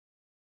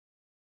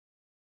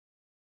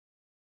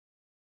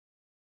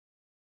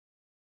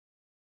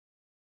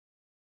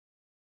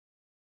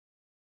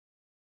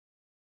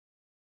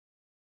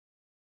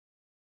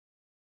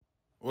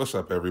What's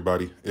up,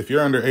 everybody? If you're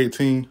under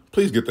 18,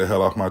 please get the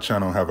hell off my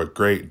channel and have a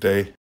great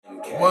day.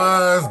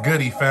 What's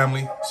goody,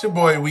 family? It's your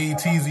boy Weed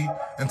Teasy,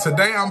 and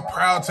today I'm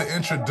proud to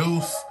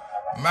introduce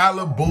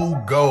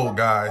Malibu Gold,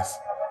 guys.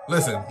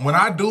 Listen, when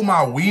I do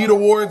my weed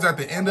awards at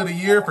the end of the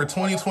year for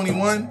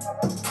 2021,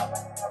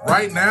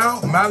 right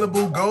now,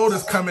 Malibu Gold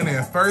is coming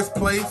in first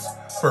place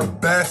for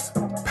best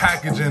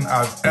packaging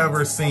I've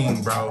ever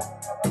seen, bro.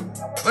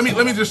 Let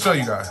me just show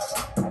you guys.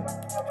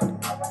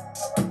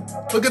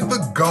 Look at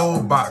the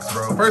gold box,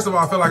 bro. First of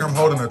all, I feel like I'm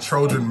holding a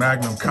Trojan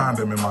Magnum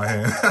condom in my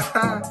hand.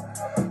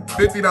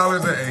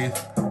 $50 an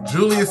eighth.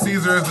 Julius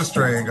Caesar is the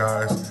strain,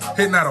 guys.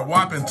 Hitting at a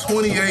whopping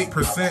 28%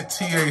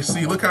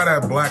 THC. Look how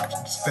that black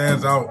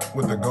stands out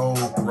with the gold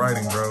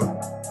writing, bro.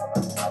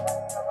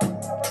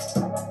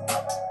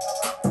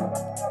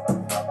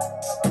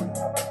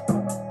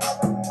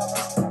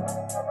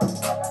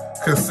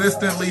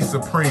 Consistently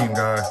supreme,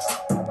 guys.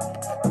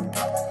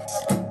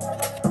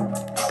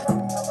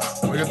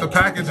 Look at the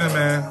packaging,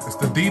 man. It's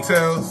the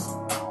details.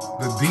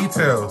 The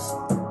details.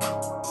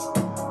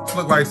 This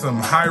look like some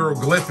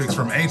hieroglyphics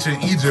from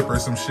ancient Egypt or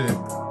some shit.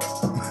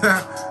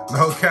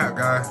 No cap,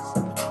 guys.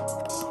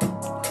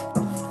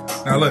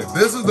 Now look,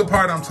 this is the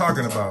part I'm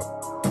talking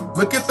about.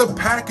 Look at the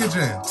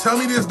packaging. Tell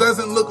me this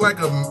doesn't look like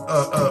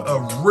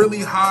a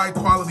really high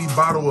quality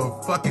bottle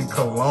of fucking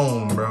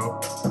cologne,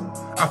 bro.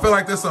 I feel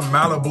like this is a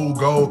Malibu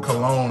Gold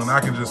cologne and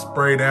I can just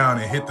spray down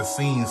and hit the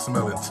scene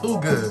smelling too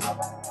good.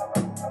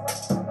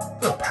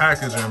 The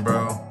packaging,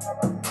 bro.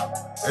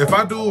 If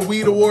I do a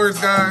weed awards,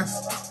 guys,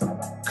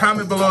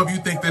 comment below if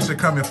you think this should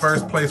come in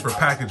first place for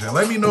packaging.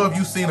 Let me know if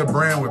you've seen a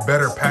brand with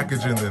better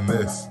packaging than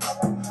this.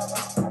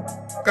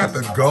 Got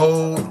the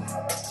gold.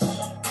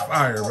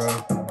 Fire,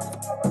 bro.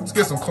 Let's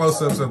get some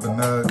close-ups of the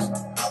nugs.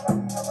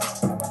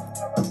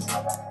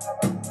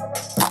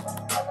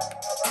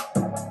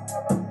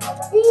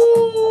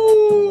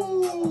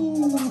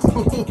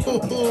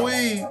 Ooh,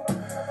 weed.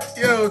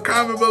 Yo,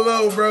 comment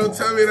below, bro.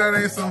 Tell me that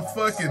ain't some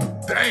fucking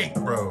dank,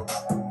 bro.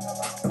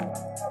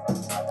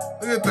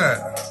 Look at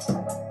that.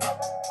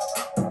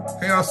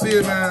 Can y'all see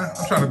it, man?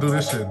 I'm trying to do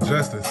this shit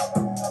justice.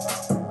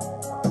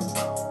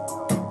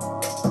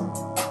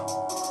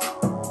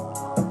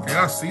 Can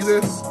y'all see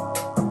this?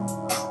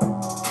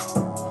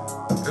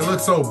 It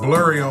looks so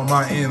blurry on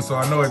my end, so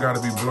I know it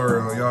gotta be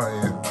blurry on y'all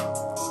end.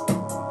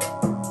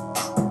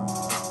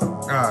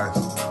 Guys,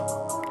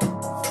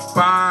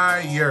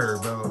 fire,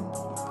 bro.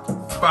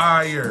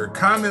 Fire.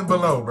 Comment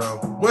below, bro.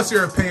 What's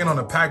your opinion on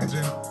the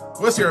packaging?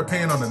 What's your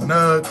opinion on the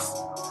nugs?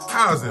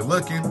 How's it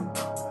looking?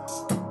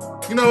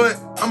 You know what?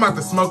 I'm about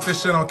to smoke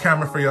this shit on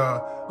camera for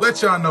y'all.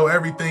 Let y'all know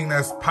everything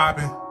that's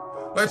popping.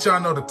 Let y'all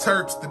know the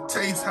terps, the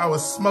taste, how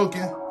it's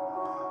smoking.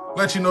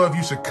 Let you know if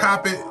you should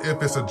cop it, if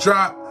it's a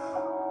drop.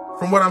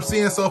 From what I'm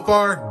seeing so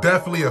far,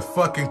 definitely a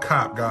fucking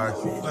cop, guys.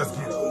 Let's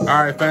get it. All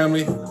right,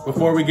 family.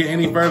 Before we get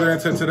any further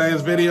into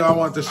today's video, I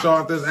want to show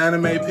off this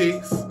anime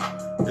piece.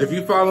 If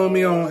you follow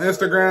me on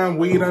Instagram,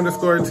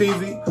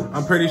 weed_teasy,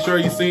 I'm pretty sure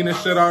you've seen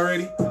this shit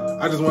already.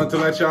 I just wanted to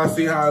let y'all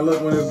see how I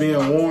look when it's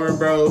being worn,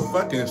 bro.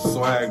 Fucking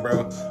swag,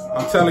 bro.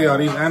 I'm telling y'all,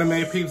 these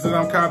anime peeps that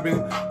I'm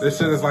copping, this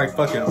shit is like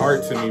fucking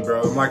art to me,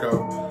 bro. I'm like a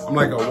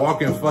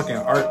walking fucking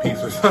art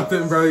piece or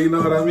something, bro. You know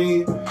what I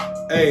mean?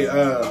 Hey,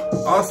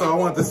 also I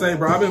want to say,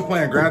 bro, I've been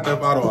playing Grand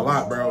Theft Auto a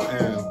lot, bro,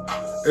 and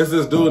it's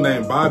this dude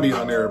named Bobby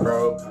on there,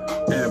 bro.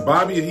 And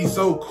Bobby, he's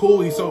so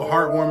cool. He's so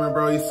heartwarming,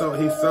 bro. He's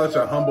such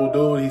a humble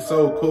dude. He's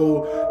so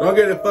cool. Don't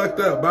get it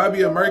fucked up.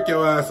 Bobby will murk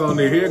your ass on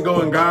there. He'll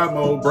go in God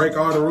mode, break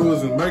all the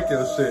rules and murk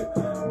your shit.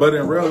 But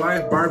in real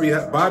life, Bobby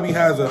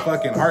has a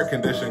fucking heart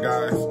condition,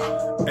 guys.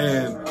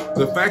 And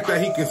the fact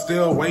that he can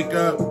still wake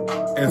up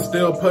and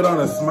still put on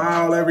a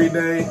smile every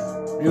day,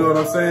 you know what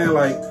I'm saying?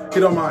 Like, he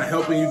don't mind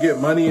helping you get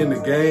money in the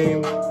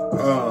game.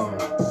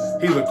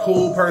 He's a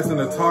cool person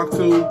to talk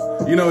to.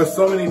 You know, there's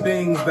so many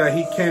things that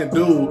he can't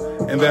do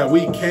and that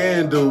we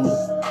can do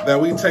that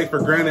we take for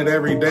granted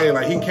every day.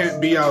 Like, he can't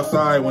be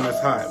outside when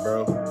it's hot,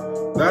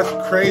 bro. That's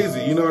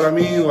crazy. You know what I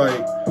mean?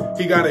 Like,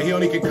 he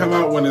only can come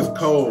out when it's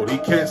cold. He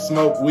can't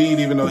smoke weed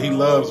even though he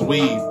loves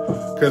weed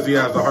because he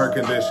has a heart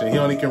condition. He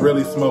only can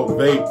really smoke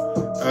vape.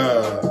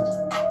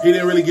 He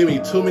didn't really give me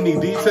too many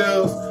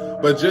details,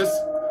 but just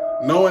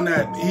knowing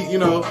that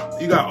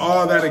you got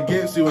all that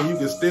against you and you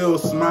can still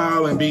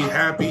smile and be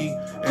happy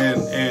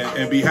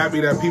and be happy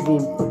that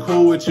people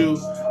cool with you.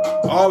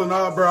 All in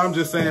all, bro, I'm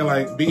just saying,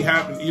 like, be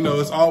happy. You know,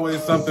 it's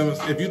always something.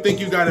 If you think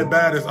you got it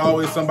bad, it's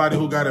always somebody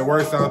who got it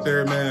worse out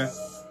there, man.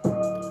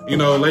 You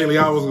know, lately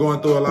I was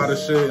going through a lot of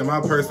shit in my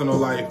personal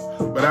life,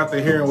 but after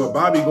hearing what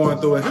Bobby going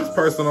through in his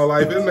personal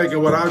life, it's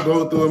making what I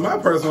go through in my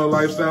personal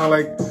life sound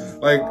like,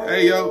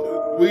 hey,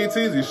 yo, Weed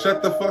Teasy,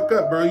 shut the fuck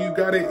up, bro. You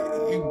got it.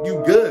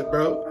 You good,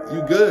 bro.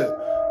 You good.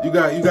 You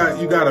got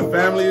a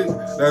family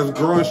that's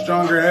growing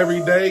stronger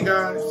every day,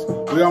 guys.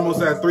 We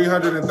almost at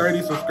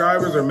 330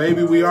 subscribers, or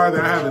maybe we are.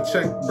 That I have to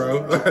check,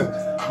 bro.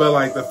 But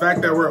like the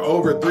fact that we're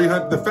over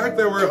 300, the fact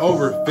that we're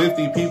over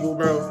 50 people,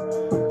 bro.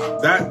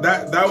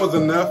 That was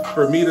enough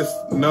for me to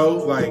know,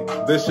 like,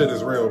 this shit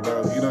is real,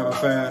 bro. You know what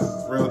I'm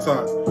saying? Real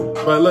talk.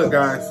 But look,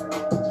 guys,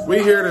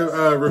 We here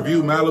to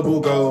review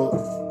Malibu Gold.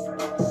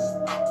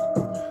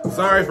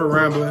 Sorry for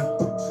rambling.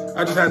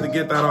 I just had to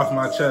get that off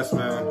my chest,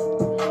 man.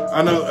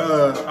 I know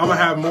I'm gonna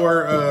have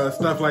more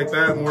stuff like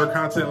that, more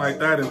content like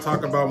that, and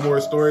talk about more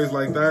stories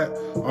like that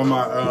on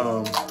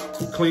my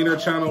cleaner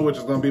channel, which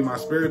is gonna be my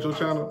spiritual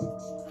channel.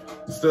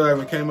 Still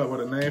haven't came up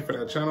with a name for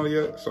that channel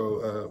yet,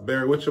 so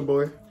bear with your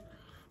boy.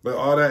 But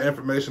all that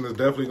information is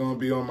definitely gonna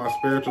be on my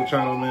spiritual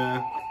channel,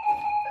 man.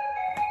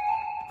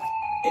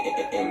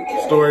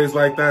 Stories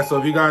like that. So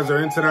if you guys are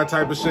into that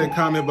type of shit,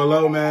 comment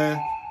below, man.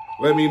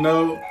 Let me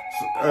know.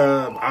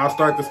 I'll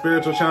start the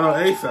spiritual channel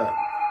ASAP.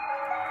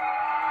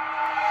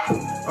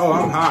 Oh,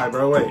 I'm high,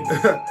 bro.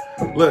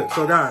 Wait. Look,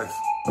 so guys,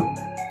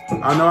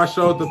 I know I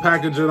showed the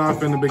packaging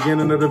off in the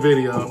beginning of the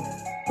video,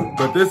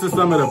 but this is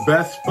some of the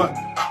best,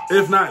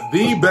 if not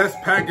the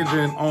best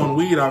packaging on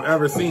weed I've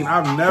ever seen.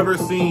 I've never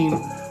seen,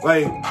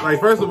 like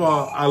first of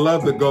all, I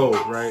love the gold,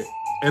 right?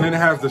 And then it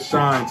has the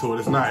shine to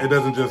it. It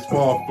doesn't just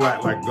fall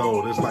flat like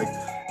gold. It's like,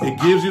 it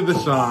gives you the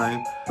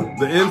shine.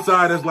 The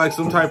inside is like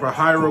some type of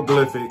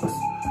hieroglyphics.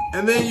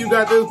 And then you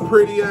got this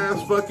pretty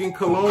ass fucking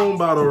cologne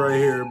bottle right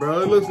here,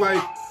 bro. It looks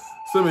like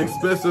some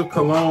expensive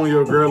cologne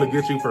your girl will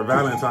get you for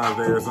Valentine's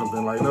Day or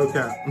something, like, no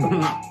cap.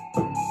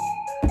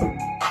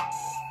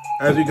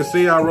 As you can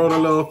see, I rolled a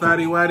little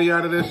fatty waddy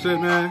out of this shit,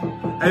 man.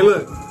 Hey,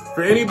 look,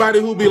 for anybody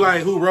who be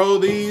like, who roll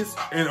these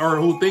or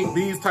who think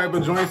these type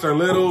of joints are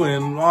little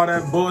and all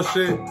that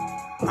bullshit,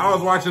 I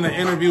was watching an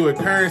interview with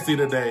Currency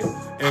today,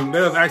 and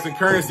they was asking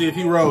Currency if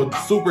he rolled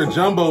super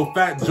jumbo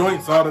fat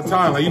joints all the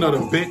time, like, you know,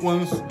 the big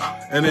ones.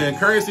 And then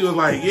Currency was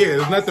like, yeah,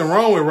 there's nothing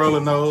wrong with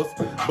rolling those,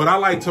 but I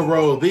like to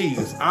roll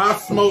these. I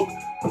smoke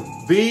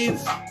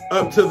these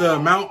up to the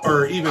amount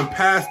or even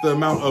past the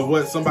amount of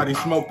what somebody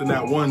smoked in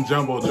that one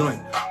jumbo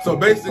joint. So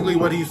basically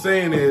what he's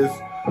saying is,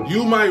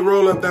 you might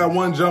roll up that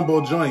one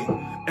jumbo joint,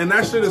 and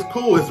that shit is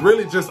cool. It's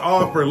really just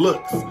all for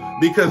looks.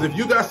 Because if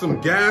you got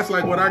some gas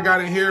like what I got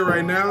in here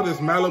right now, this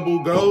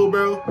Malibu Gold,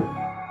 bro,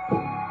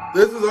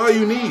 this is all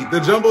you need. The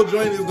jumbo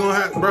joint is gonna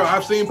have, bro,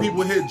 I've seen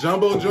people hit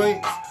jumbo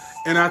joints,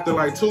 and after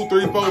like 2,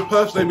 3, 4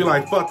 puffs, they be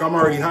like, fuck, I'm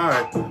already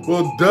high.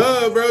 Well,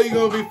 duh, bro, you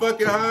gonna be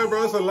fucking high,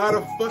 bro. It's a lot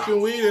of fucking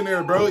weed in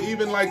there, bro.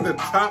 Even like the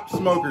top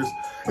smokers,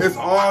 it's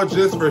all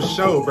just for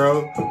show,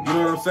 bro. You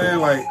know what I'm saying?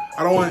 Like,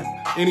 I don't want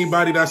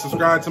anybody that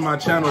subscribed to my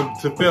channel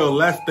to feel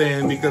less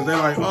than because they're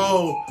like,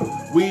 oh,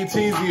 Weed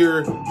Teasy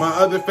or my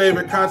other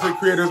favorite content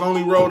creators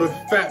only roll the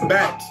fat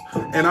bats,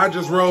 and I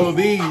just roll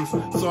these,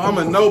 so I'm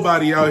a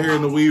nobody out here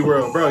in the weed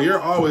world. Bro, you're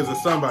always a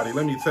somebody,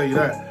 let me tell you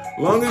that.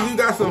 Long as you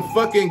got some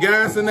fucking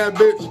gas in that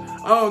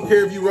bitch, I don't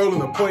care if you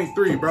rolling a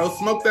 0.3, bro.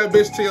 Smoke that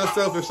bitch to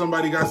yourself if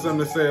somebody got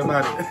something to say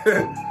about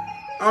it.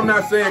 I'm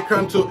not saying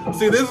come to,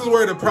 see, this is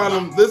where the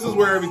problem, this is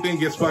where everything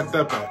gets fucked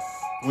up at.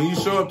 When you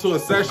show up to a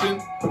session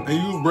and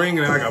you bring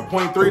like a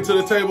 0.3 to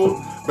the table,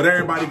 but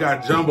everybody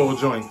got jumbo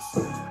joints.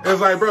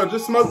 It's like, bro,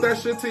 just smoke that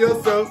shit to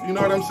yourself. You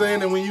know what I'm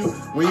saying? And when you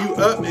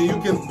up and you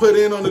can put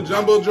in on the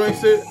jumbo joint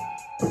shit,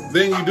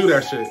 then you do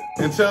that shit.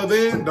 Until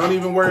then, don't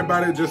even worry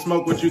about it. Just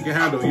smoke what you can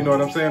handle. You know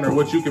what I'm saying? Or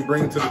what you can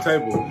bring to the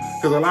table.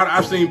 Because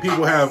I've seen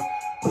people have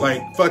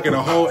like fucking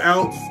a whole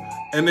ounce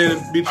and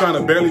then be trying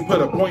to barely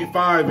put a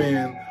 0.5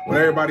 in when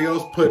everybody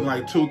else putting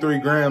like 2, 3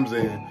 grams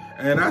in.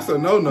 And that's a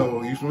no-no.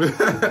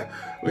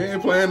 We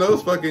ain't playing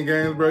those fucking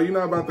games, bro. You're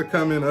not about to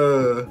come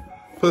and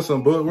put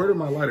some bull. Where did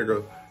my lighter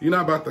go? You're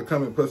not about to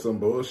come and put some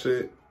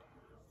bullshit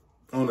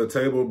on the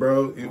table,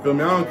 bro. You feel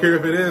me? I don't care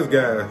if it is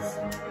gas.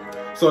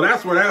 So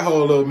that's where that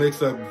whole little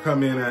mix-up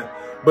come in at.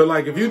 But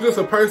like, if you just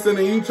a person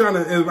and you trying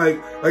to, and like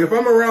if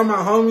I'm around my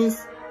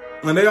homies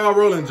and they all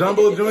rolling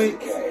jumbo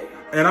joints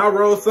and I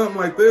roll something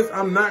like this,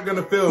 I'm not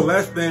gonna feel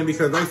less than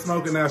because they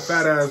smoking that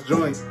fat ass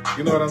joint.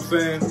 You know what I'm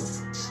saying?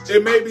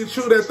 It may be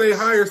true that they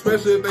higher,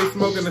 especially if they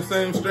smoking the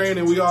same strain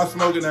and we all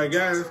smoking that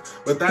gas,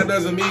 but that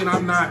doesn't mean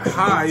I'm not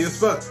high as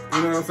fuck.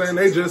 You know what I'm saying?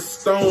 They just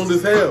stoned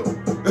as hell.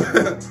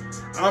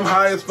 I'm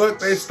high as fuck,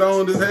 they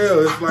stoned as hell.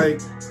 It's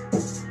like,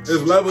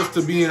 there's levels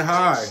to being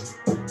high,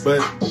 but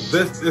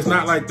it's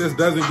not like this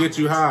doesn't get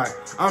you high.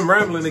 I'm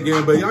rambling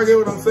again, but y'all get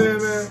what I'm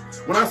saying, man?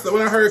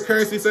 When I heard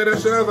Currency say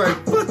that shit, I was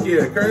like, fuck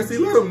yeah, Currency,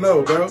 let them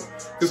know, bro.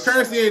 Because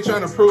Currency ain't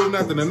trying to prove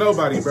nothing to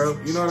nobody, bro.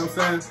 You know what I'm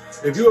saying?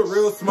 If you a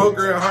real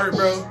smoker at heart,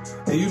 bro,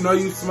 and you know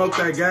you smoke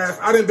that gas,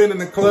 I done been in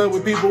the club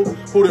with people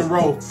who done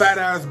roll fat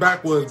ass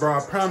backwoods, bro.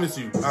 I promise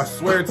you, I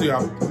swear to you,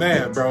 I'm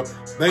mad, bro.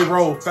 They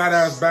roll fat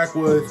ass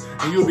backwoods,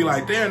 and you'll be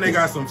like, damn, they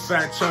got some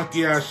fat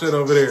chunky ass shit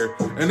over there.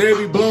 And they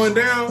be blowing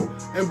down,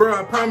 and bro,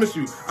 I promise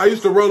you, I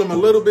used to roll them a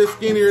little bit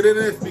skinnier than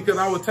this because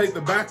I would take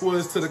the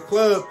backwoods to the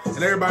club,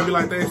 and everybody be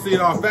like, they see it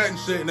all fat and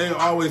shit, and they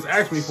always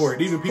ask me for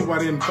it. Even people I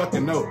didn't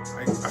fucking know.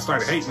 I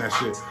started hating that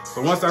shit.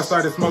 So once I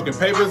started smoking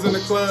papers in the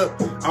club,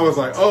 I was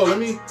like, oh, let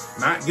me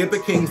not get the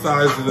king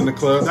sizes in the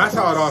club. That's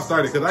how it all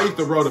started, because I used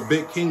to roll the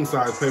big king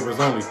size papers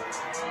only.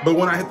 But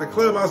when I hit the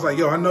club, I was like,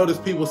 yo, I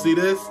noticed people see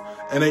this,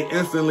 and they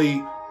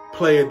instantly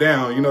play it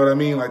down, you know what I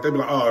mean? Like, they be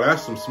like, oh,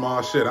 that's some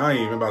small shit. I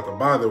ain't even about to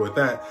bother with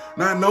that.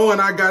 Not knowing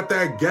I got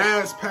that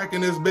gas pack in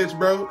this bitch,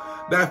 bro.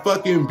 That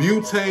fucking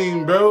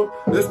butane, bro.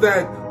 This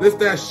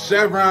that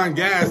Chevron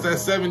gas, that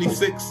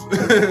 76.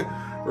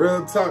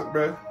 Real talk,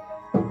 bro.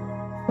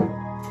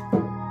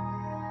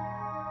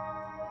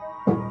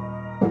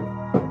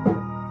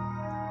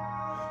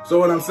 So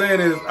what I'm saying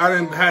is, I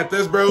done had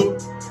this, bro.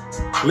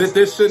 Lit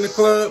this shit in the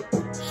club.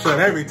 Shut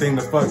everything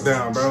the fuck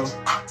down, bro.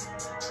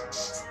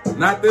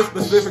 Not this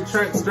specific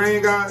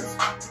strain, guys.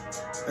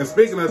 And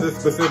speaking of this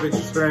specific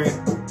strain,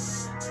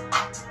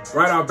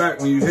 right out back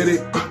when you hit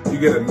it, you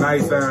get a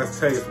nice ass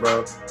taste,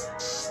 bro.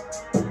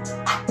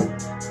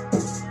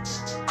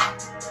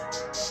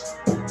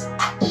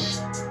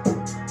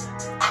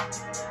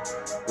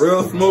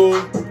 Real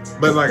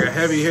smooth, but like a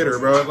heavy hitter,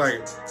 bro.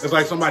 It's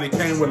like somebody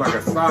came with like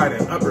a side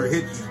and upper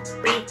hit you.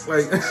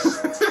 Like,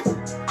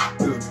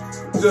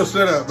 just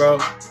shut up, bro.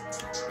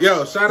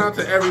 Yo, shout out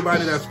to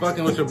everybody that's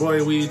fucking with your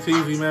boy Weed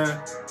Teasy,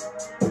 man.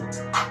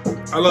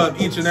 I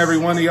love each and every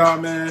one of y'all,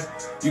 man.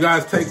 You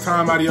guys take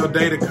time out of your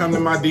day to come to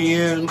my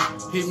DMs,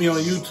 hit me on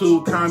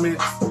YouTube,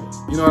 comments.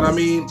 You know what I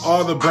mean?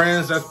 All the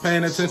brands that's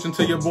paying attention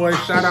to your boy.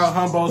 Shout out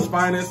Humboldt's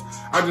Finest.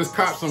 I just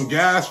copped some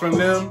gas from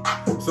them.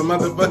 Some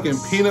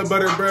motherfucking peanut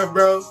butter breath,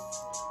 bro.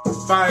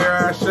 Fire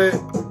ass shit.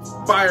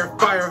 Fire,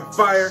 fire,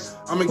 fire.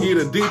 I'm gonna give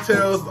you the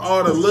details,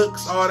 all the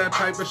looks, all that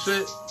type of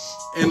shit.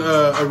 And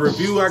a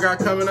review I got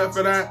coming up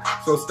for that.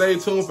 So stay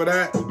tuned for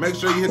that. Make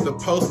sure you hit the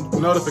post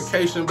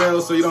notification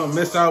bell so you don't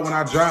miss out when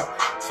I drop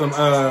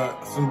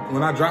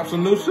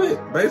some new shit,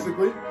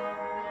 basically.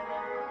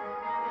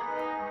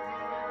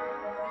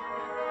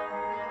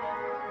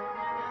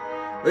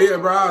 But yeah,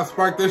 bro, I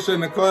sparked this shit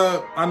in the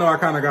club. I know I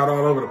kind of got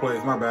all over the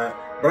place, my bad.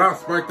 But I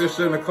sparked this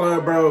shit in the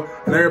club, bro,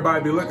 and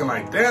everybody be looking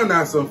like, damn,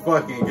 that's some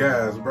fucking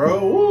gas,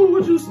 bro. Ooh,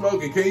 what you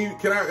smoking?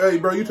 Hey,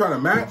 bro, you trying to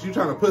match? You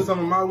trying to put some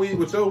of my weed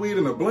with your weed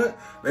in a blunt?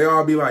 They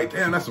all be like,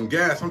 damn, that's some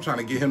gas. I'm trying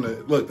to get him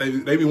to, look,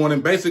 they be wanting,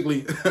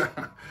 basically,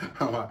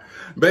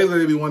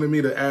 they be wanting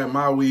me to add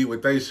my weed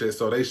with they shit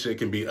so they shit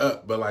can be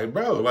up. But like,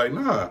 bro, like,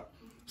 nah.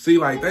 See,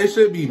 like, they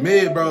should be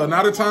mid, bro. And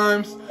other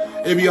times,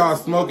 it be all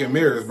smoke and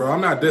mirrors, bro.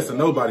 I'm not dissing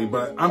nobody,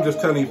 but I'm just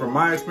telling you from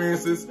my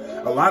experiences.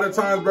 A lot of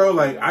times, bro,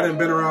 like, I done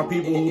been around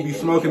people who be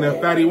smoking them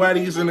fatty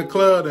waddies in the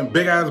club and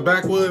big-ass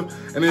backwood,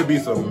 and there be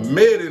some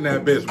mid in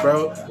that bitch,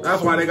 bro.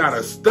 That's why they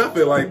gotta stuff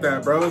it like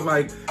that, bro. It's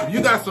like, if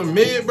you got some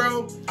mid,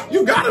 bro,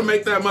 you gotta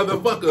make that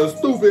motherfucker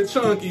stupid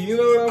chunky, you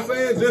know what I'm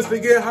saying? Just to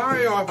get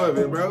high off of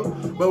it, bro.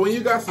 But when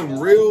you got some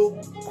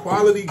real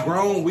quality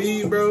grown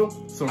weed, bro,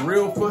 some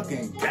real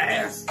fucking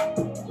gas,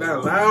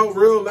 that loud,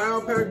 real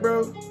loud pack,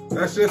 bro,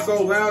 that shit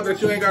so loud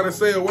that you ain't gotta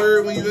say a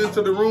word when you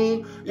enter the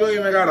room. You don't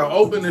even gotta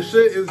open the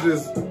shit. It's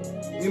just,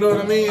 you know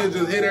what I mean? It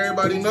just hit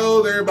everybody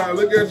nose. Everybody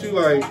look at you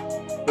like,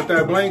 with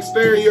that blank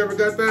stare. You ever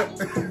got that?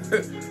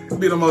 It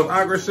be the most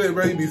awkward shit,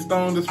 bro. You be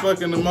stoned as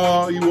fuck in the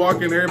mall. You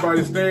walk in,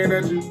 everybody staring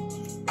at you.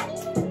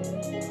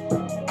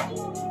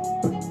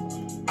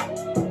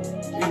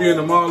 Be in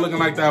the mall looking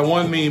like that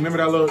one meme. Remember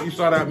that little, you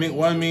saw that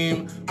one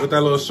meme with that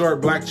little short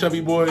black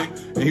chubby boy,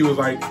 and he was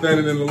like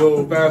standing in the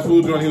little fast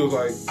food joint. He was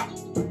like,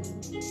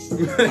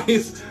 you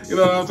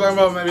know what I'm talking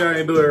about? Maybe I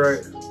ain't do it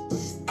right.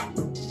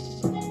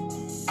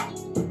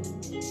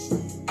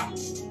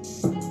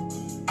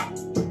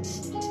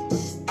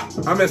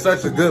 I'm in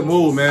such a good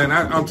mood, man.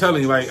 I'm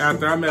telling you, like,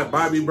 after I met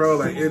Bobby, bro,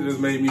 like, it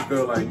just made me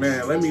feel like,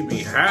 man, let me be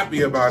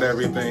happy about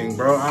everything,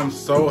 bro. I'm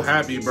so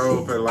happy,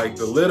 bro, for like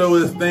the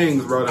littlest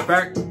things, bro. The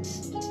fact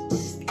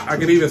I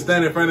could even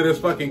stand in front of this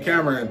fucking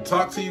camera and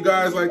talk to you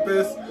guys like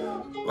this,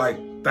 like,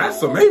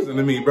 that's amazing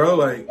to me, bro.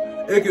 Like,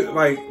 it could,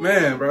 like,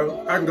 man,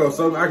 bro, I can go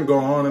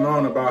on and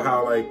on about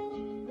how, like,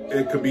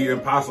 it could be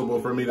impossible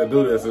for me to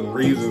do this and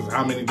reasons,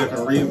 how many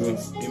different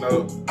reasons, you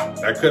know,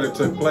 that could have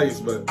took place,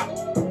 but.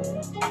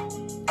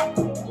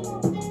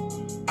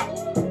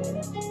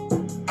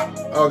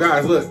 Oh,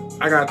 guys, look,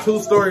 I got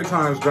 2 story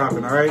times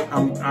dropping, all right?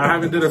 I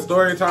haven't did a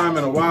story time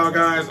in a while,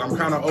 guys. I'm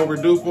kind of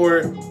overdue for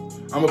it.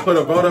 I'm gonna put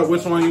a vote up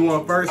which one you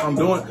want first. I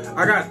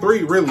got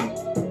 3 really,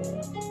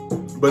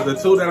 but the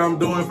 2 that I'm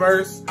doing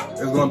first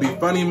is gonna be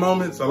funny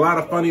moments, a lot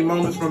of funny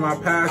moments from my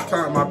past,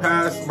 wait,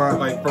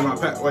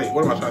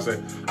 what am I trying to say?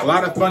 A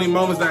lot of funny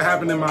moments that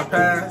happened in my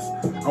past.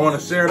 I wanna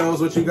share those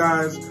with you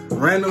guys.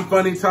 Random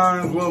funny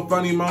times, little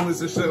funny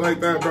moments and shit like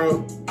that,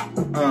 bro.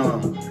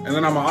 And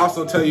then I'm gonna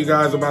also tell you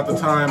guys about the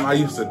time I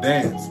used to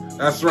dance.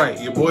 That's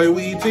right, your boy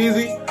Weed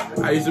Teasy.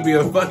 I used to be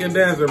a fucking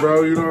dancer,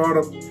 bro. You know all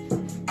the...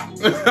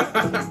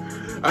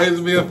 I used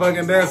to be a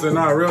fucking dancer.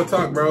 Nah, real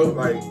talk, bro.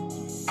 Like,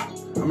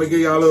 I'm gonna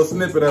give y'all a little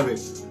snippet of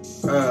it.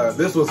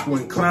 This was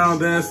when clown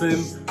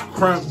dancing,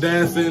 crump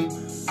dancing,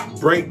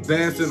 break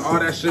dancing, all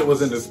that shit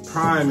was in this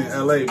prime in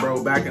LA,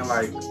 bro. Back in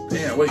like,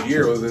 damn, what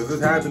year was this?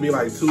 This had to be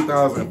like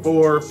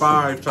 2004,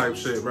 5 type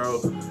shit, bro.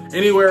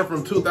 Anywhere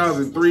from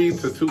 2003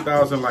 to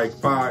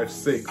 2005,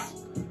 6.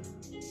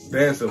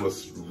 Dancing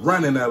was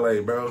running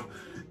LA, bro.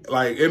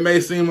 Like, it may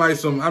seem like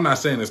I'm not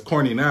saying it's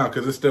corny now,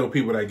 because there's still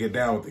people that get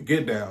down with the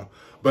get down.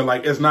 but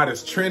like it's not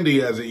as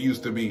trendy as it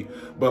used to be.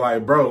 But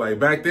like, bro, like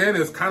back then,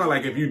 it's kind of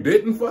like if you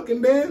didn't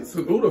fucking dance,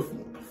 who the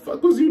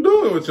fuck was you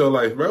doing with your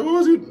life, bro? What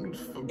was you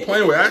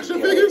playing with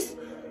action figures?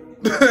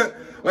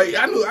 Like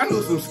I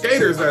knew some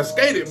skaters that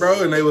skated,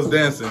 bro, and they was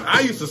dancing. I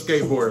used to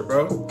skateboard,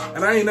 bro,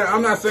 and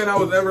I'm not saying I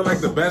was ever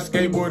like the best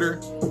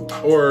skateboarder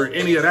or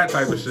any of that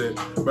type of shit.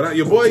 But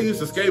your boy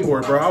used to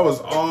skateboard, bro. I was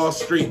all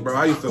street, bro.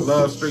 I used to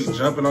love street,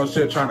 jumping on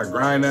shit, trying to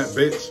grind that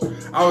bitch.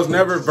 I was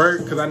never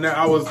vert because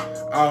I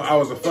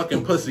was a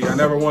fucking pussy. I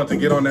never wanted to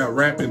get on that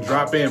ramp and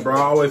drop in, bro.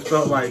 I always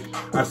felt like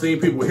I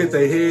seen people hit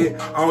their head.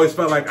 I always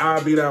felt like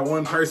I'd be that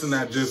one person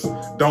that just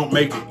don't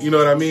make it. You know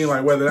what I mean?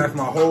 Like whether that's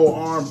my whole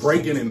arm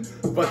breaking and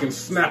fucking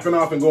snapping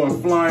off and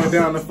going flying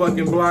down the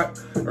fucking block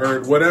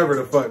or whatever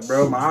the fuck,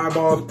 bro. My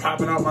eyeballs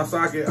popping out my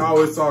socket. I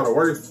always saw the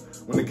worst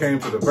when it came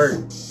to the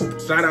vert.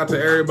 Shout out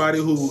to everybody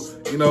who,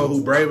 you know,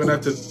 who brave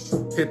enough to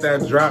hit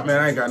that drop, man.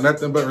 I ain't got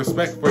nothing but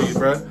respect for you,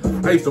 bro.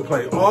 I used to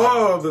play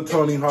all the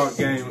Tony Hawk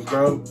games,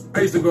 bro.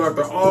 I used to go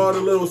after all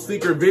the little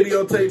secret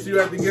videotapes you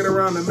had to get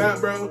around the map,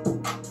 bro.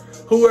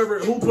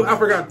 I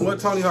forgot what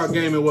Tony Hawk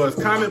game it was.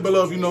 Comment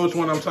below if you know which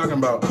one I'm talking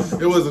about.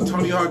 It was a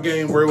Tony Hawk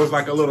game where it was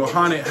like a little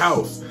haunted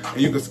house and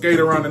you could skate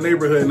around the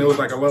neighborhood and it was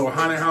like a little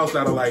haunted house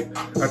that'll like,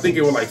 I think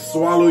it would like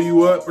swallow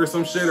you up or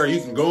some shit, or you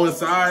can go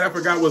inside. I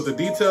forgot what the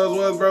details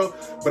was, bro.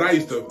 But I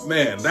used to,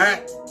 man,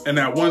 that and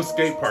that one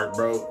skate park,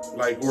 bro,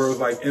 like where it was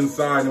like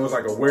inside and it was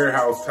like a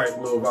warehouse type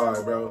little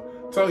vibe, bro.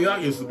 Tony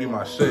Hawk used to be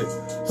my shit.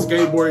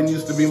 Skateboarding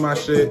used to be my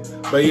shit.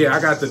 But yeah,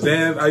 I got the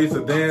dance. I used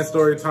to dance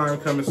story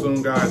time coming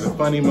soon, guys. The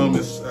funny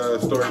moments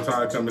story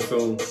time coming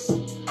soon.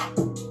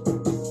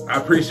 I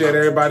appreciate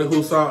everybody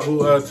who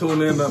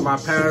tuned in to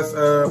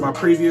my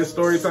previous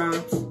story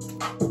times.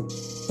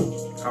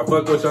 I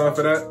fuck with y'all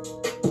for that.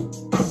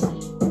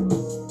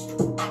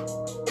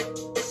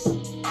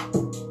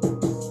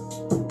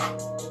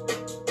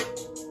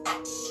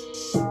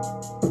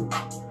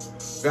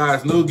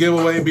 Guys, new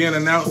giveaway being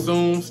announced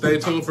soon. Stay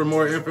tuned for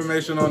more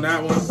information on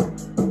that one.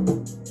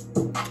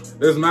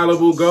 There's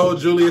Malibu Gold,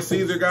 Julius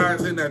Caesar,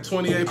 guys, hitting that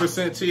 28%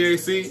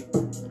 THC.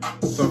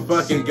 Some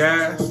fucking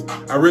gas.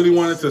 I really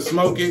wanted to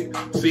smoke it,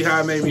 see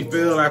how it made me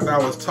feel after I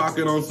was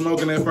talking on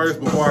smoking it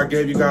first before I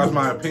gave you guys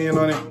my opinion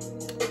on it.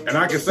 And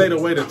I can say the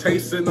way the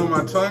taste sitting on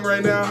my tongue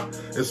right now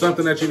is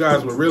something that you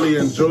guys would really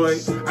enjoy.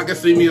 I can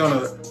see me on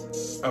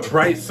a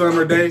bright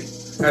summer day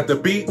at the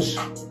beach.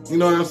 You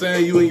know what I'm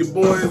saying? You and your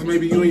boys,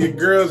 maybe you and your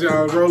girls,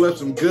 y'all roll up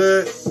some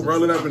good,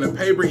 roll it up in a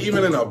paper,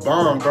 even in a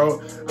bong, bro.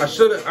 I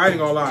ain't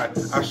gonna lie,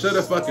 I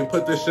should've fucking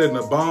put this shit in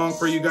a bong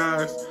for you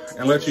guys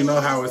and let you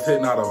know how it's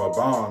hitting out of a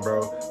bong,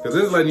 bro. Cause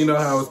this is letting you know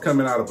how it's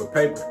coming out of a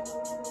paper.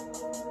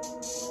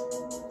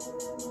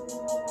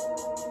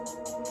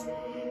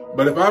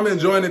 But if I'm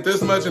enjoying it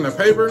this much in a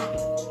paper,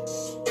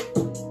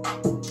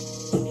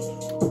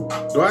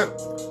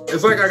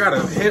 it's like I got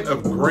a hint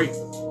of grape.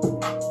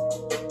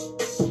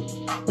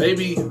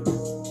 Maybe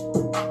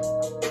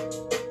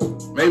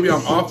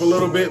I'm off a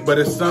little bit, but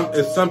it's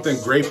something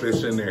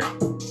grapish in there.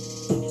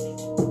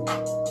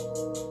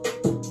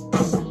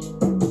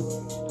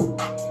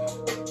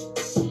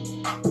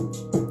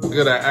 Look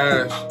at that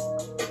ash.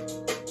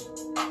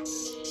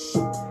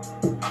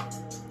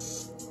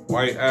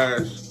 White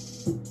ash.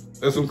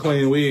 That's some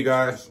clean weed,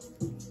 guys.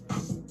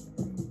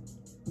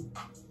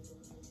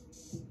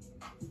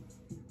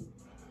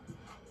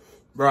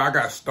 Bro, I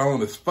got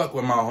stoned as fuck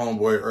with my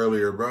homeboy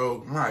earlier,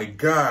 bro. My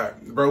God.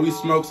 Bro, we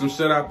smoked some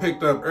shit I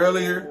picked up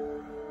earlier.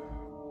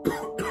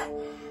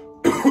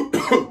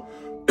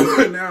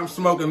 Now I'm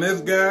smoking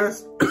this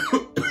gas.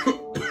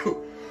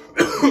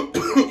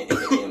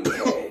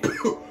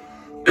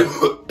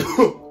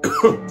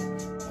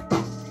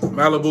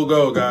 Malibu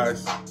Gold,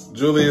 guys.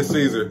 Julius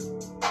Caesar.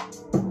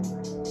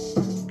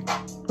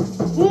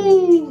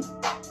 Woo!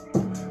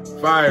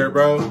 Fire,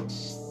 bro.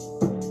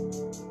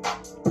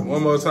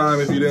 One more time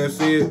if you didn't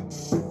see it.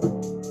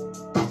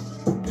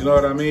 You know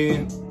what I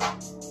mean?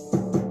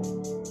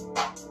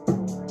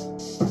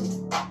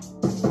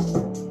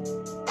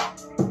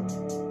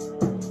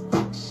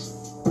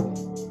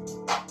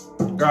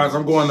 Guys,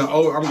 I'm going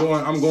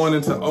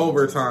into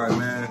overtime,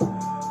 man.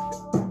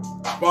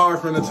 Far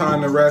from the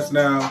time to rest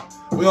now.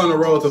 We on the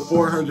road to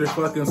 400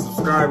 fucking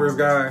subscribers,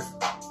 guys.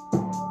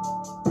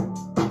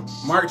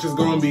 March is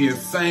gonna be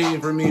insane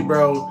for me,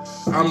 bro.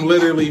 I'm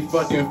literally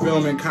fucking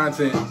filming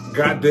content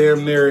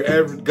goddamn near,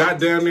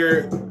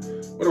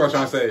 what am I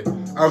trying to say?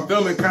 I'm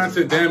filming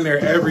content damn near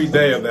every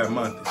day of that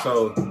month.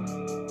 So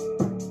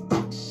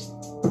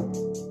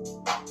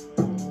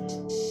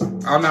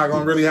I'm not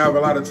gonna really have a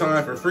lot of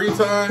time for free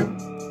time,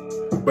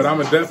 but I'm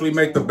gonna definitely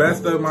make the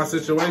best of my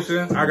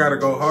situation. I gotta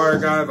go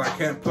hard, guys. I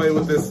can't play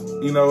with this,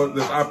 you know,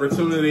 this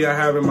opportunity I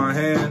have in my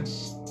hand.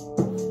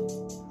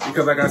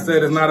 Because like I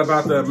said, it's not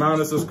about the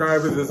amount of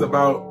subscribers, it's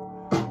about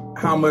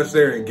how much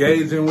they're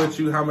engaging with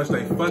you, how much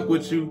they fuck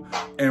with you.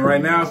 And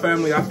right now,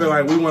 family, I feel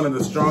like we one of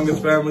the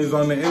strongest families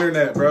on the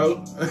internet,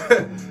 bro.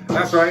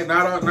 That's right,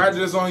 not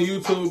just on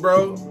YouTube,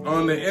 bro.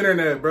 On the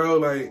internet, bro.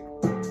 Like,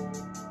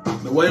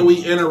 the way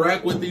we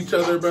interact with each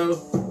other, bro.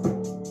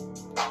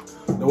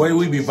 the way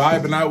we be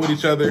vibing out with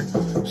each other.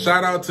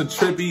 Shout out to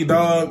Trippy,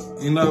 dog.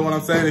 You know what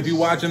I'm saying? If you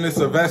watching this,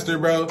 Sylvester,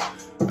 bro,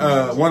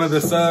 one of the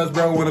subs,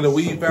 bro, one of the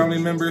Weed family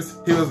members,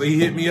 he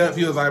hit me up.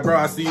 He was like, bro,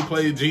 I see you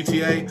play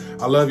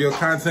GTA. I love your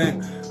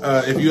content.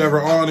 If you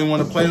ever on and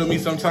want to play with me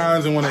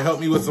sometimes and want to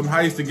help me with some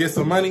heists to get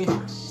some money.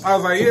 I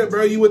was like, yeah,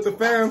 bro, you with the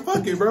fam?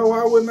 Fuck it, bro.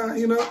 Why wouldn't I,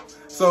 you know?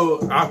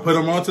 So I put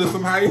him onto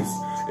some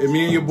heists. And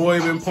me and your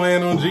boy been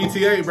playing on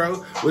GTA, bro,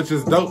 which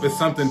is dope. It's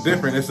something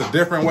different. It's a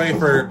different way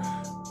for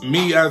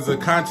me as a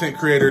content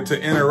creator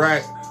to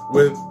interact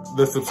with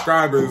the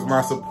subscribers,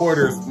 my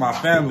supporters, my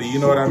family. You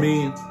know what I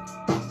mean?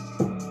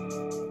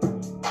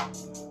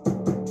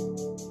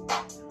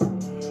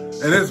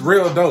 And it's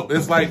real dope.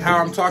 It's like how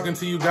I'm talking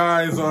to you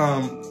guys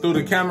through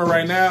the camera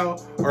right now,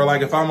 or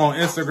like if I'm on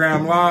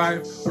Instagram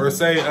Live, or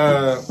say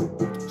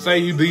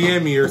you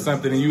DM me or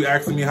something and you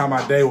asking me how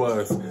my day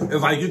was.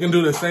 It's like you can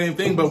do the same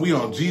thing, but we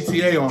on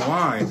GTA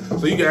online.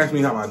 So you can ask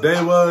me how my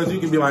day was. You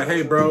can be like,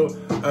 hey, bro,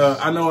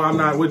 I know I'm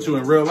not with you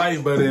in real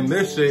life, but in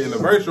this shit, in the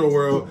virtual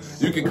world,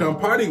 you can come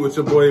party with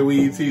your boy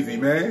Weed Teasy,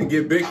 man.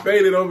 Get big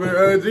faded over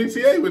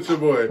GTA with your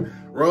boy.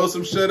 Roll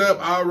some shit up.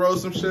 I'll roll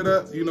some shit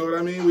up. You know what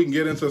I mean? We can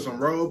get into some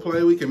role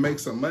play. We can make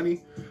some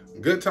money.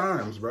 Good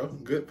times, bro.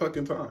 Good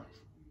fucking times.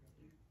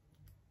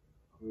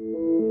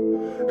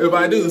 If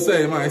I do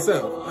say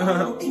myself.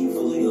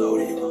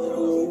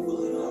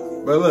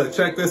 But look,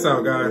 check this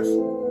out, guys.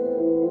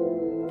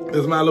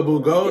 This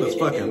Malibu Gold is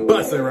fucking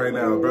busting right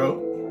now,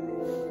 bro.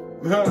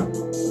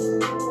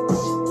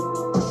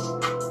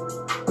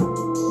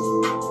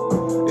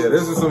 Yeah,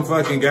 this is some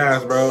fucking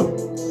gas, bro.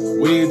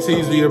 Weed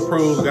TV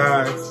approved,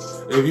 guys.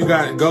 If you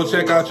go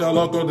check out your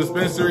local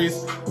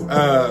dispensaries.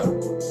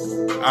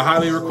 I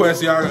highly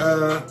request y'all.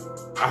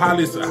 I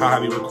highly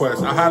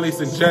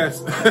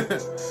suggest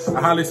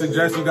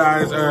you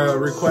guys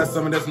request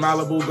some of this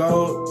Malibu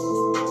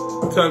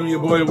Gold. Tell me your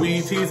boy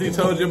Weed Teasy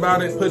told you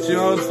about it. Put you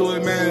on to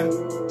it, man.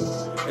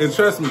 And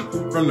trust me,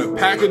 from the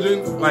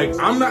packaging, like,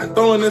 I'm not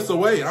throwing this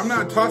away. I'm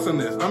not tossing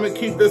this. I'm gonna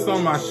keep this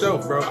on my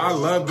shelf, bro. I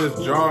love this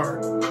jar.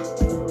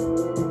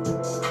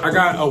 I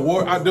got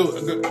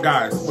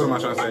guys, what am I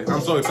trying to say?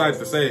 I'm so excited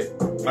to say it.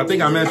 I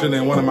think I mentioned it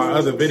in one of my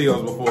other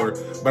videos before,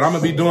 but I'm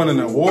gonna be doing an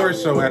award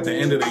show at the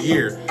end of the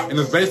year. And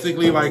it's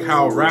basically like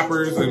how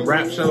rappers and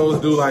rap shows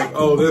do, like,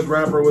 oh, this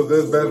rapper was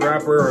this best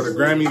rapper, or the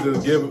Grammys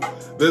just give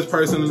this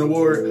person an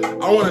award.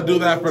 I wanna do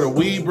that for the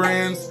weed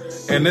brands,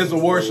 and this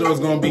award show is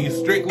gonna be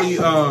strictly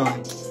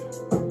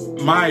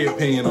my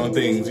opinion on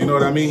things, you know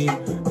what I mean?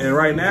 And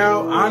right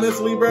now,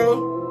 honestly,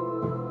 bro,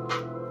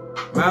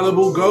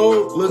 Malibu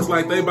Gold looks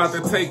like they about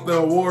to take the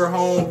award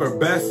home for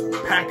best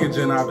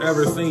packaging I've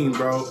ever seen,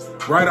 bro.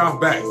 Right off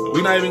back.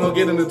 We're not even gonna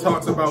get into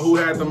talks about who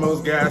had the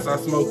most gas I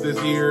smoked this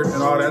year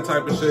and all that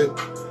type of shit.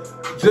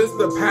 Just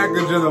the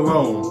packaging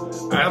alone.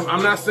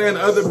 I'm not saying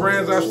other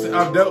brands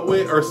I've dealt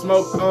with or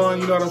smoked on,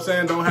 you know what I'm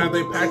saying, don't have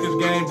their package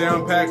game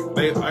down packed.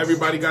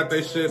 Everybody got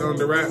their shit on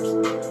the wraps.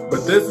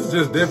 But this is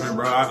just different,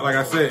 bro. Like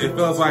I said, it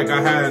feels like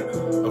I had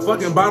a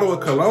fucking bottle of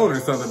cologne or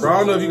something, bro. I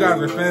don't know if you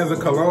guys are fans of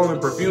cologne and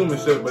perfume and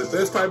shit, but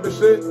this type of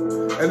shit,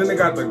 and then they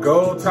got the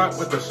gold top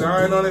with the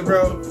shine on it,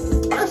 bro.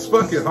 That's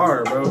fucking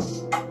hard, bro.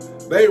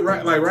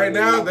 Right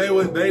now, they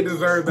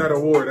deserve that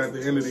award at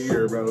the end of the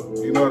year, bro.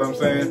 You know what I'm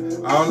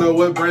saying? I don't know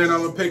what brand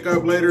I'm gonna pick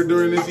up later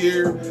during this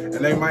year, and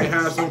they might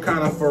have some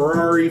kind of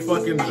Ferrari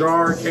fucking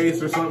jar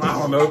case or something. I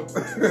don't know.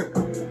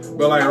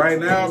 But like right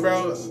now,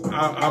 bro,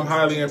 I'm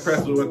highly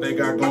impressed with what they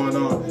got going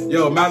on.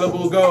 Yo,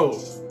 Malibu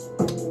Gold,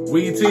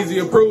 Weed Teasy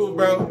approved,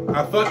 bro.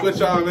 I fuck with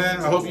y'all,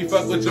 man. I hope you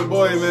fuck with your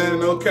boy, man.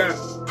 No cap.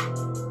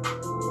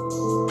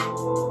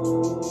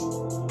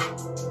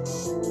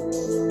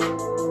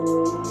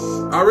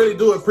 I really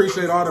do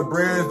appreciate all the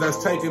brands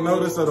that's taking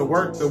notice of the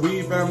work the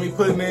Weed family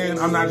putting in.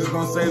 I'm not just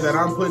gonna say that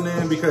I'm putting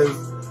in, because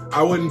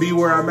I wouldn't be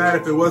where I'm at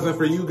if it wasn't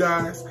for you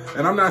guys.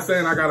 And I'm not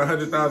saying I got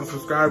 100,000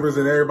 subscribers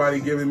and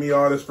everybody giving me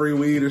all this free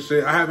weed and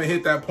shit. I haven't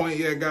hit that point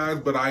yet, guys,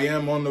 but I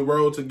am on the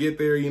road to get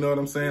there. You know what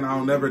I'm saying? I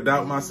don't never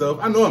doubt myself.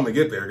 I know I'm gonna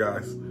get there,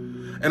 guys.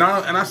 And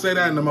I say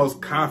that in the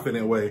most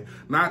confident way,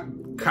 not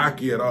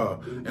cocky at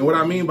all. And what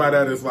I mean by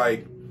that is,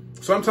 like,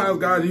 sometimes,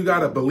 guys, you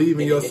gotta believe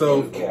in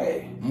yourself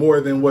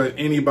more than what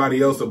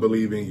anybody else will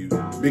believe in you.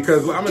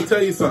 Because I'm gonna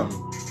tell you something.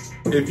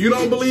 If you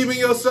don't believe in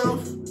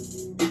yourself,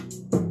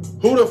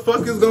 who the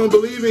fuck is gonna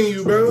believe in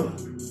you, bro?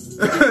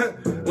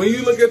 When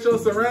you look at your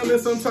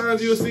surroundings,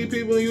 sometimes you'll see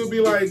people and you'll be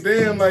like,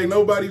 damn, like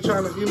nobody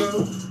trying to, you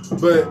know.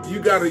 But you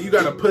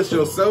gotta push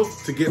yourself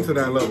to get to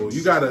that level.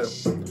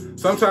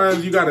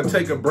 Sometimes you gotta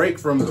take a break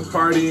from the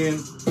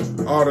partying,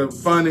 all the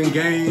fun and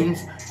games.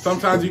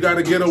 Sometimes you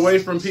gotta get away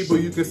from people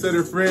you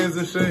consider friends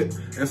and shit.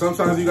 And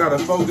sometimes you gotta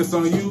focus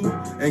on you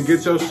and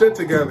get your shit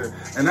together.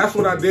 And that's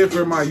what I did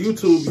for my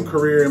YouTube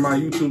career and my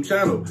YouTube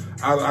channel.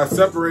 I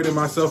separated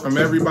myself from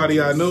everybody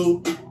I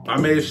knew. I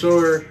made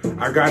sure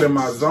I got in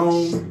my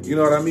zone. You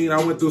know what I mean?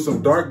 I went through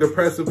some dark,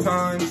 depressive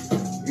times.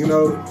 You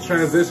know,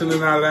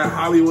 transitioning out of that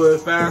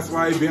Hollywood fast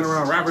life, being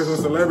around rappers and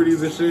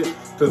celebrities and shit,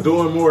 to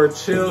doing more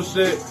chill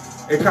shit.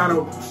 it kind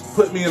of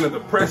put me in a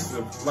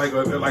depressive, like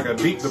a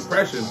deep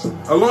depression,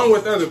 along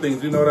with other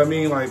things, you know what I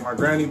mean? Like my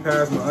granny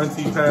passed, my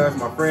auntie passed,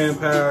 my friend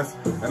passed,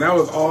 and that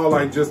was all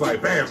like just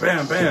like bam,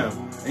 bam, bam.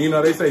 And you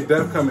know, they say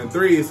death come in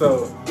threes,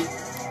 so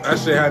that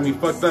shit had me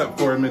fucked up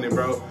for a minute,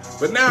 bro.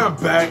 But now I'm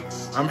back.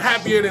 I'm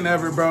happier than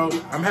ever, bro.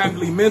 I'm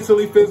happily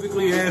mentally,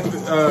 physically, and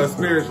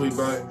spiritually,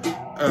 but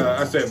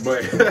I said,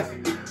 but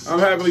I'm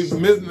happily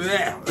missing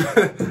that.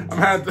 I'm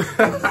happy.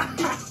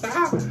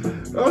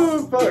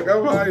 Oh fuck,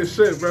 I'm high as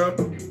shit, bro.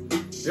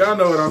 Y'all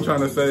know what I'm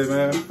trying to say,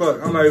 man.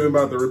 Fuck, I'm not even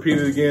about to repeat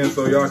it again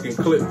so y'all can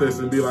clip this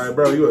and be like,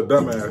 bro, you a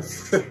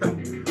dumbass.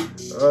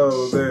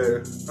 Oh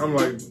man, I'm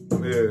like,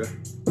 yeah.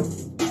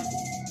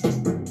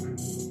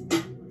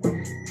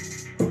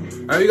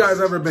 Have you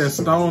guys ever been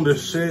stoned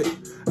as shit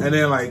and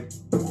then like,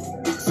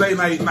 say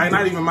like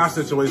not even my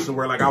situation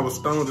where like I was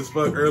stoned as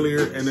fuck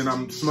earlier and then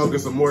I'm smoking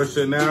some more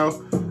shit now?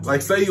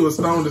 Like say you was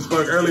stoned as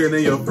fuck earlier and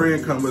then your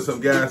friend come with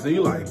some gas and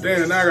you like,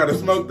 damn, now I gotta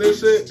smoke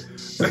this shit?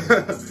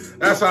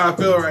 That's how I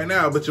feel right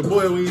now. But your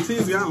boy, when you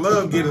tease me, I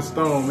love getting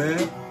stoned,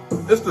 man.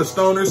 It's the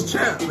stoner's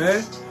champ,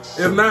 man.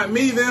 If not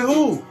me, then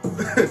who?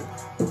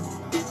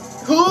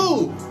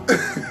 Who?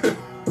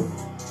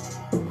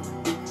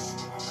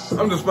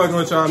 I'm just fucking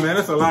with y'all, man.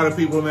 That's a lot of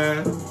people,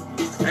 man.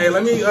 Hey,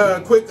 let me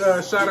quick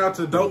shout out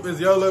to Dope is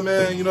Yola,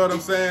 man. You know what I'm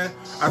saying?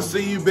 I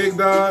see you, big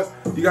dog.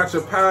 You got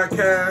your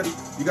podcast.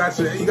 You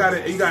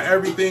got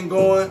everything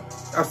going.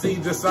 I see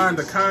you just signed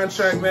the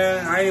contract,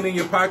 man. I ain't in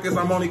your pockets.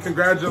 I'm only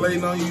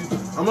congratulating on you.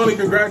 I'm only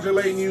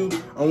congratulating you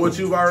on what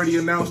you've already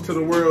announced to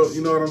the world.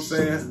 You know what I'm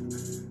saying?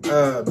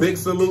 Big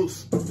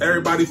salutes,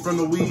 everybody from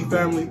the Weed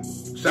family.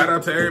 Shout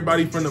out to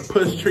everybody from the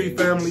Push Tree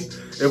family.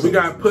 If we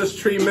got Push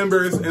Tree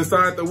members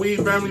inside the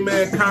Weed family,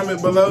 man,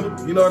 comment below.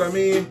 You know what I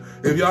mean?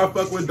 If y'all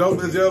fuck with Dope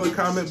as Yola,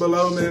 comment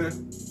below,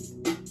 man.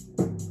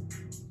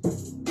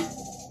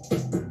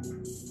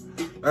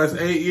 That's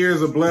 8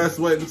 years of blood,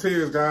 sweat, and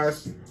tears,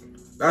 guys.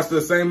 That's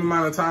the same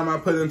amount of time I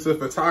put into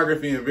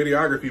photography and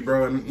videography,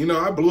 bro. And, you know,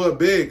 I blew up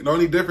big. The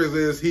only difference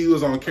is he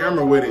was on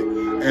camera with it.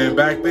 And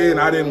back then,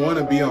 I didn't want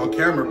to be on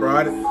camera, bro.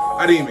 I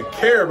didn't even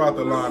care about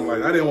the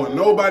limelight. I didn't want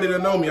nobody to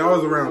know me. I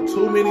was around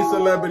too many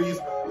celebrities.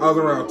 I was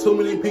around too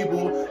many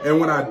people. And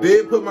when I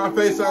did put my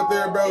face out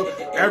there, bro,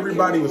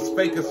 everybody was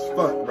fake as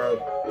fuck, bro.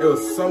 It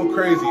was so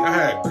crazy. I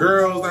had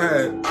girls. I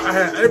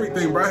had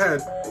everything, bro. I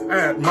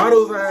had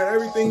models. I had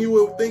everything you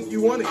would think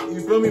you wanted.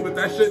 You feel me? But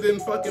that shit didn't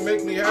fucking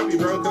make me happy,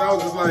 bro. Cause I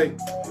was just like,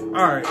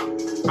 all right.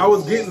 I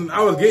was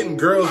getting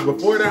girls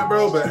before that,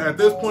 bro. But at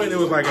this point, it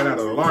was like at an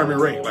alarming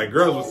rate. Like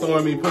girls was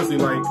throwing me pussy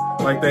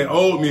like they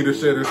owed me the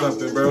shit or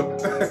something, bro.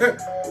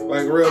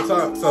 Like real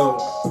talk. So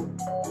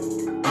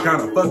it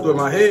kind of fucked with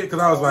my head because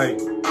I was like,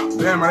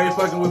 damn, are they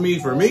fucking with me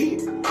for me?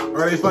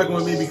 Or are they fucking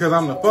with me because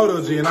I'm the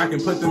photo G and I can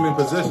put them in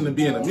position to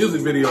be in a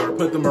music video or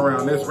put them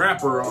around this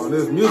rapper or on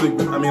this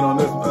on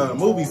this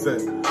movie set.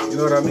 You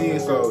know what I mean?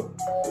 So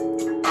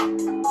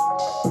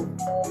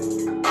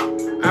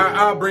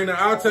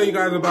I'll tell you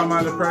guys about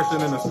my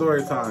depression in a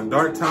story time.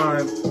 Dark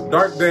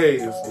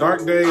days,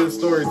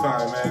 story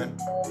time, man.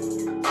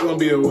 It's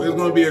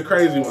gonna be a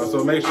crazy one.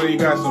 So make sure you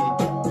got some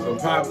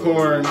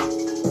popcorn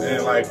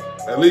and like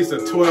at least a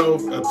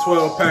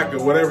 12 pack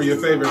of whatever your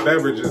favorite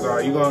beverages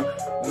are.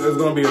 It's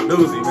gonna be a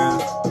doozy, man.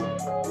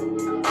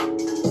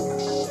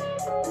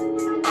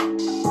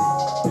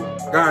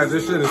 Guys,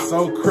 this shit is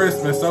so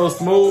crisp and so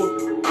smooth.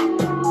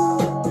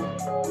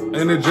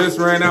 And it just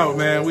ran out,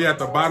 man. We at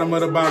the bottom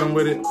of the bottom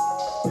with it.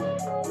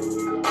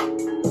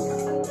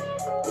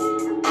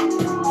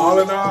 All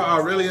in all, I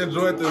really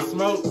enjoyed the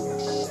smoke.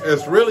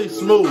 It's really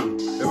smooth.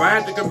 If I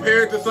had to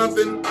compare it to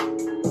something,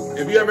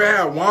 if you ever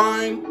had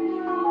wine,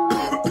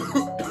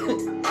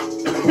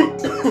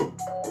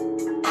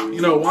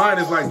 you know, wine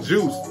is like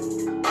juice.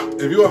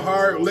 If you're a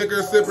hard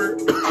liquor sipper,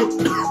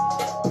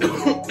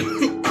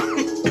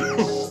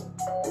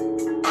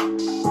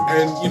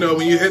 and you know,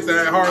 when you hit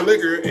that hard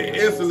liquor, it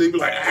instantly be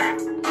like, ah.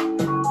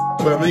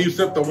 But when you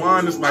sip the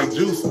wine, it's like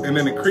juice, and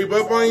then it creep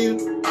up on you.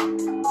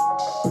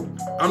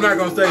 I'm not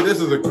gonna say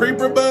this is a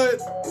creeper bud.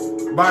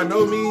 By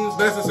no means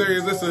necessary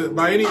is this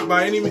by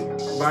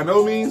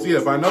no means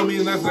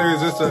necessary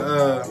is this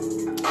a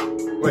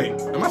wait,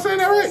 am I saying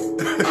that right?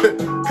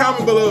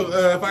 Comment below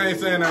if I ain't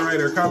saying that right,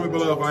 or comment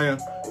below if I am.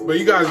 But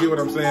you guys get what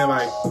I'm saying.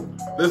 Like,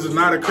 this is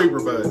not a creeper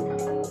bud.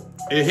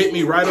 It hit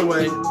me right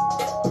away.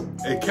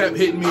 It kept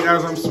hitting me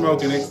as I'm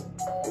smoking it.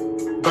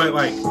 But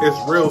like,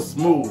 it's real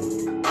smooth.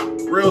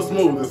 Real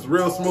smooth. It's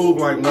real smooth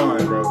like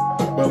wine, bro.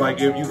 But like,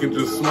 if you can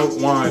just smoke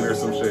wine or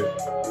some shit.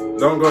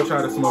 Don't go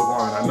try to smoke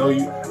wine. I know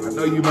you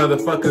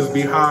motherfuckers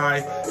be high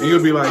and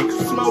you'll be like,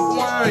 smoke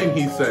wine,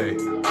 he say.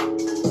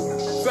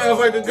 Sounds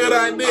like a good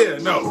idea.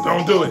 No,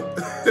 don't do it.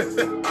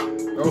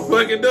 Don't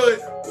fucking do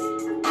it.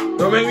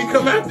 Don't make me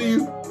come after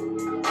you.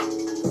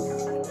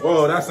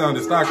 Whoa, that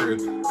sounded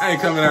stalkerish. I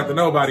ain't coming after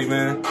nobody,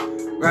 man.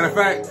 Matter of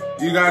fact,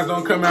 you guys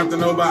don't come after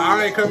nobody.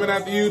 I ain't coming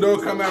after you,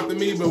 don't come after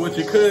me. But what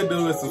you could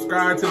do is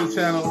subscribe to the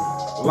channel,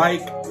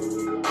 like,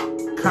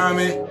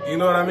 comment, you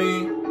know what I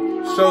mean?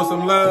 Show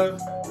some love,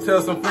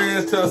 tell some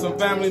friends, tell some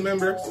family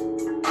members.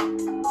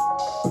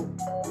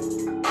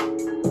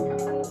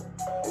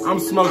 I'm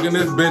smoking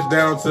this bitch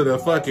down to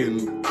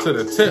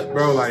the tip,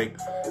 bro. Like,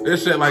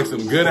 this shit like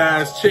some good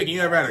ass chicken.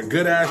 You ever had a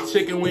good ass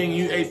chicken wing?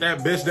 You ate that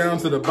bitch down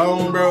to the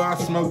bone, bro. I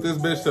smoked this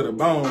bitch to the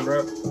bone,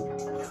 bro.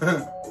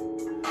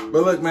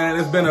 But look, man,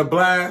 it's been a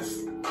blast.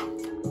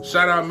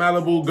 Shout out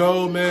Malibu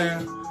Gold,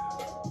 man.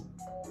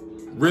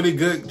 Really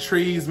good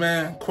trees,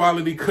 man.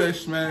 Quality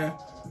kush, man.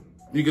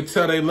 You can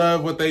tell they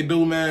love what they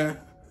do, man.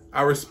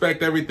 I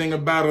respect everything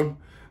about them.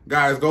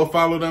 Guys, go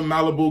follow them,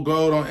 Malibu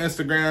Gold on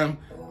Instagram.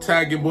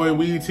 Tag your boy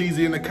Weed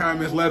Teasy in the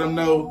comments. Let them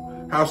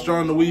know how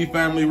strong the Weed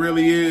family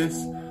really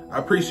is. I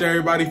appreciate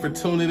everybody for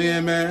tuning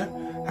in,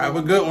 man. Have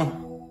a good one.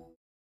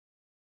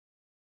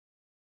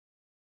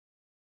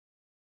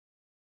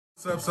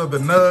 What's up, the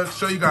nugs?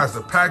 Show you guys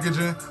the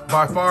packaging.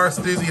 By far,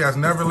 Stizzy has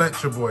never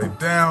let your boy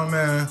down,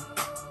 man.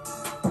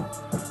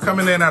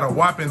 Coming in at a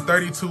whopping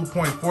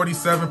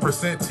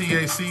 32.47%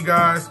 THC,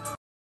 guys.